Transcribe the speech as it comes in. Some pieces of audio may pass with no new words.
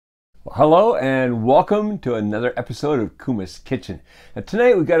Hello and welcome to another episode of Kuma's Kitchen. Now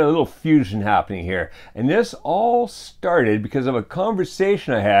tonight we've got a little fusion happening here, and this all started because of a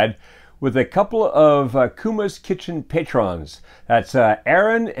conversation I had with a couple of Kuma's Kitchen patrons. That's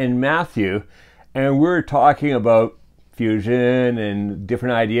Aaron and Matthew, and we're talking about fusion and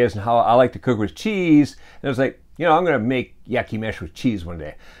different ideas and how I like to cook with cheese. And I was like, you know, I'm going to make yakimeshi with cheese one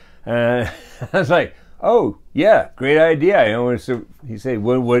day. I was like, oh yeah, great idea. You know, so he said,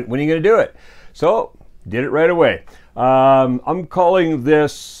 when are you going to do it? So did it right away. I'm calling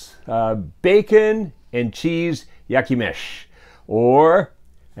this bacon and cheese yakimeshi, or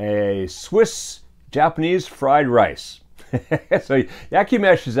a Swiss Japanese fried rice. So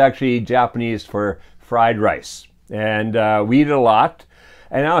yakimeshi is actually Japanese for fried rice, and we eat it a lot.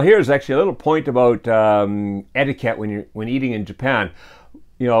 And now here's actually a little point about etiquette when eating in Japan.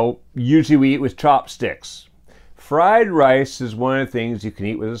 You know, usually we eat with chopsticks. Fried rice is one of the things you can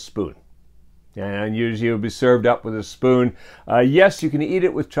eat with a spoon. And usually it'll be served up with a spoon. Yes, you can eat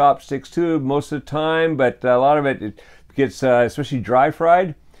it with chopsticks too most of the time, but a lot of it gets, especially dry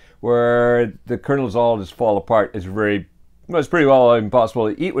fried, where the kernels all just fall apart. It's pretty well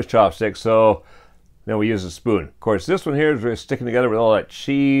impossible to eat with chopsticks, so then we use a spoon. Of course, this one here is really sticking together with all that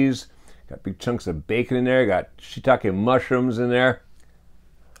cheese. Got big chunks of bacon in there, got shiitake mushrooms in there.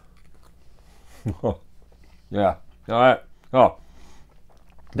 Oh, yeah. All right. Oh,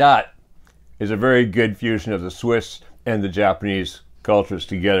 that is a very good fusion of the Swiss and the Japanese cultures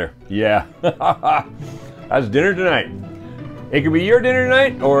together. Yeah. That's dinner tonight. It could be your dinner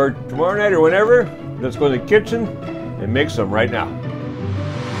tonight or tomorrow night or whenever. Let's go to the kitchen and make some right now.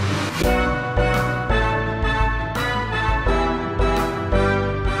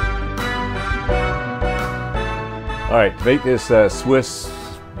 All right, to make this Swiss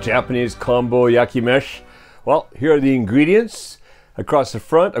Japanese combo yakimeshi, well, here are the ingredients. Across the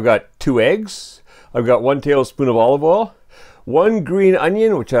front, I've got 2 eggs. I've got 1 tablespoon of olive oil, 1 green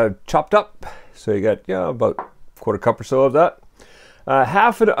onion, which I've chopped up. So you got, you know, about 1/4 cup or so of that.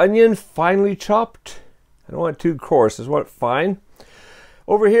 Half an onion, finely chopped. I don't want it too coarse, I just want it fine.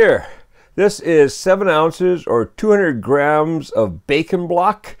 Over here, this is 7 ounces or 200 grams of bacon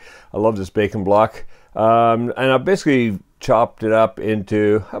block. I love this bacon block. And I basically chopped it up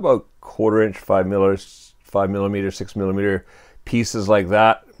into about 1/4 inch, 5 millimeter, 6 millimeter pieces like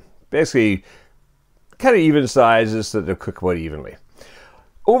that. Basically, kind of even sizes so that they'll cook about evenly.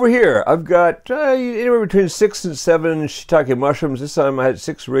 Over here, I've got anywhere between 6 and 7 shiitake mushrooms. This time I had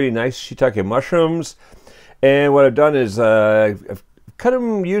 6 really nice shiitake mushrooms. And what I've done is I've cut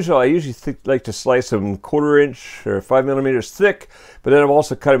them. I usually like to slice them 1/4 inch or 5 millimeters thick, but then I've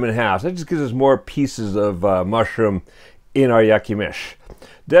also cut them in half. That just gives us more pieces of mushroom in our yakimeshi.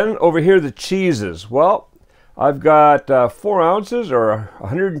 Then over here, the cheeses. Well, I've got 4 ounces or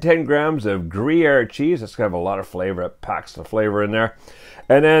 110 grams of Gruyere cheese. That's kind of a lot of flavor. It packs the flavor in there.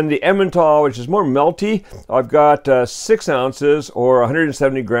 And then the Emmental, which is more melty. I've got 6 ounces or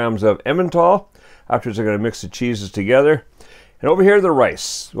 170 grams of Emmental. Afterwards, I'm going to mix the cheeses together. And over here, the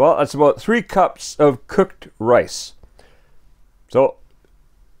rice. Well, that's about 3 cups of cooked rice. So,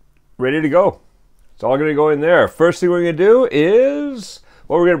 ready to go. It's all going to go in there. First thing we're going to do is,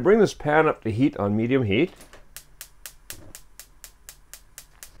 well, we're going to bring this pan up to heat on medium heat.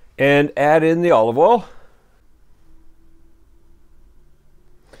 And add in the olive oil.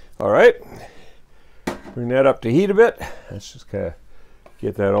 All right. Bring that up to heat a bit. Let's just kind of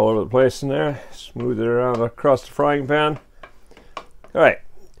get that all over the place in there. Smooth it around across the frying pan. All right.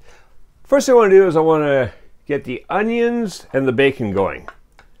 First thing I want to do is I want to get the onions and the bacon going.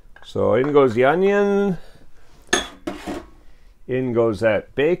 So in goes the onion. In goes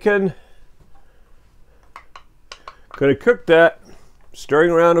that bacon. Going to cook that,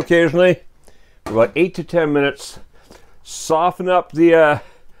 stirring around occasionally, for about 8 to 10 minutes. Soften up the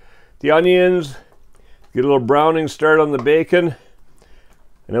onions. Get a little browning start on the bacon.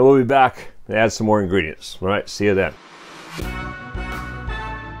 And then we'll be back and add some more ingredients. All right, see you then.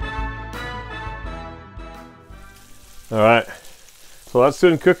 All right, so that's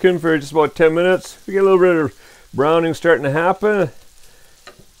been cooking for just about 10 minutes. We get a little bit of browning starting to happen.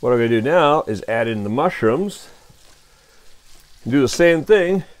 What I'm going to do now is add in the mushrooms and do the same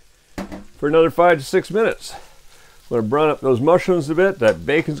thing for another 5 to 6 minutes. I'm going to brown up those mushrooms a bit. That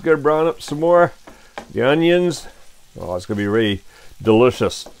bacon's going to brown up some more. The onions, oh, it's going to be really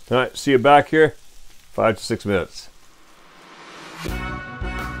delicious. All right, see you back here, 5 to 6 minutes.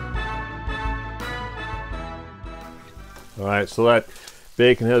 All right, so that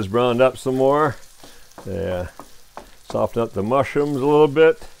bacon has browned up some more. Soften up the mushrooms a little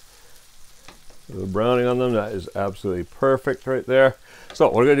bit. The browning on them, that is absolutely perfect right there. So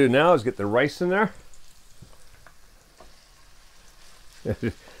what we're going to do now is get the rice in there.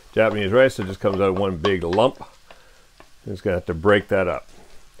 Japanese rice, it just comes out of one big lump. Just going to have to break that up.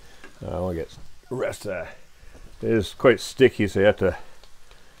 I want to get the rest of that. It is quite sticky, so you have to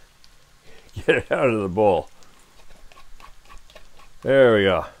get it out of the bowl. There we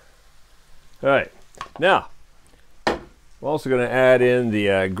go. All right, now I'm also going to add in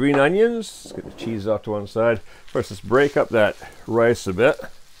the green onions. Let's get the cheese off to one side. First, let's break up that rice a bit.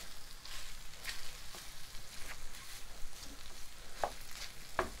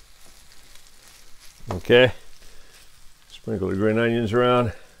 Okay, sprinkle the green onions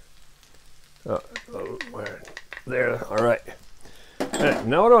around. There, all right.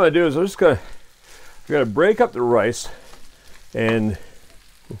 Now what I'm going to do is I'm just going to break up the rice and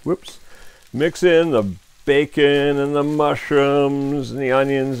mix in the bacon and the mushrooms and the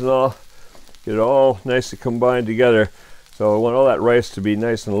onions and all. Get it all nicely combined together. So I want all that rice to be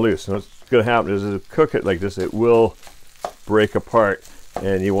nice and loose. And what's going to happen is, if you cook it like this, it will break apart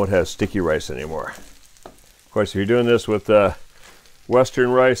and you won't have sticky rice anymore. Of course, if you're doing this with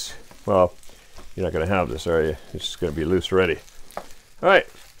Western rice, well, you're not going to have this, are you? It's just going to be loose already. All right,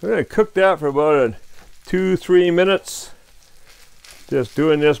 we're going to cook that for about 2-3 minutes. Just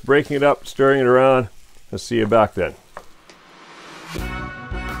doing this, breaking it up, stirring it around. Let's see you back then.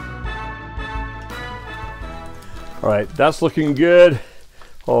 All right, that's looking good.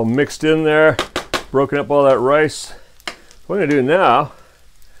 All mixed in there, broken up all that rice. What I'm going to do now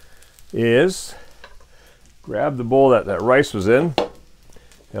is grab the bowl that rice was in. You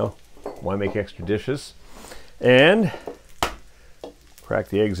know, want to make extra dishes, and crack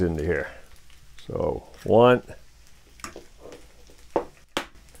the eggs into here. So 1,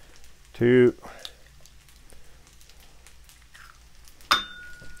 2,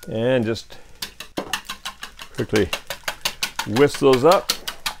 and just quickly whisk those up.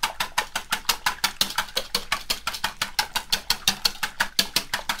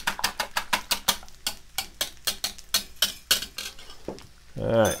 All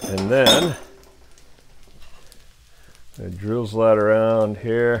right, and then I drizzle that around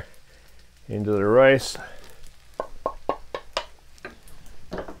here into the rice.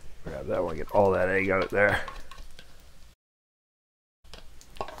 Grab that one, get all that egg out of there.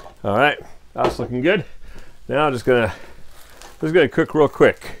 All right, that's looking good. Now I'm just gonna cook real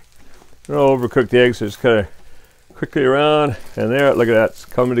quick. Don't overcook the eggs, so just kind of quickly around, and there, look at that, it's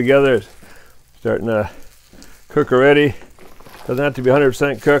coming together. It's starting to cook already. Doesn't have to be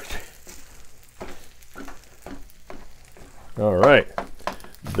 100% cooked. All right,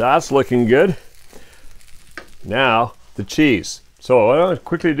 that's looking good. Now the cheese. So what I want to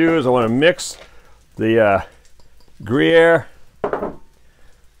quickly do is I want to mix the Gruyere,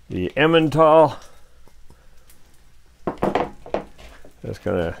 the Emmental. Just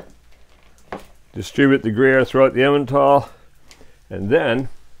kind of distribute the Gruyere throughout the Emmental, and then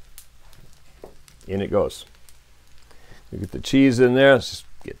in it goes. You get the cheese in there. Let's just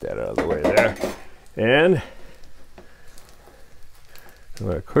get that out of the way there. And I'm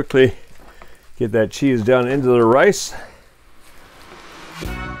going to quickly get that cheese down into the rice.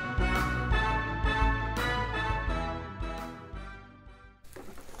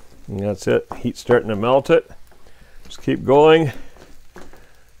 And that's it. Heat's starting to melt it. Just keep going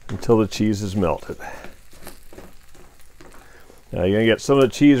until the cheese is melted. Now you're going to get some of the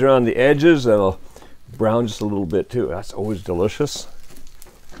cheese around the edges. That'll brown just a little bit too. That's always delicious.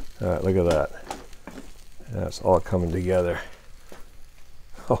 All right, look at that. That's all coming together.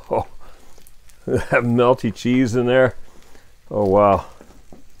 Oh, that melty cheese in there. Oh, wow.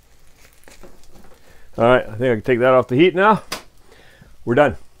 All right, I think I can take that off the heat now. We're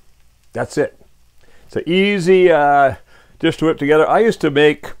done. That's it. It's an easy dish to whip together. I used to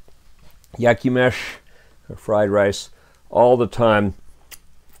make yakimeshi, or fried rice, all the time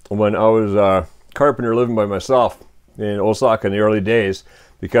when I was a carpenter living by myself in Osaka in the early days,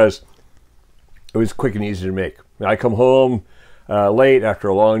 because it was quick and easy to make. I come home late after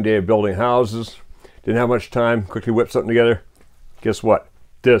a long day of building houses, didn't have much time, quickly whip something together. Guess what?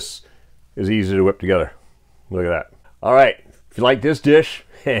 This is easy to whip together. Look at that. All right, if you like this dish,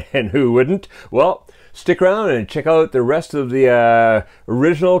 and who wouldn't, well, stick around and check out the rest of the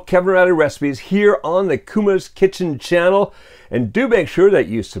original Kevin Riley recipes here on the Kuma's Kitchen channel. And do make sure that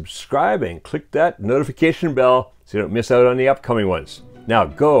you subscribe and click that notification bell so you don't miss out on the upcoming ones. Now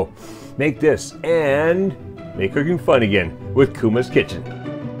go, make this, and make cooking fun again with Kuma's Kitchen.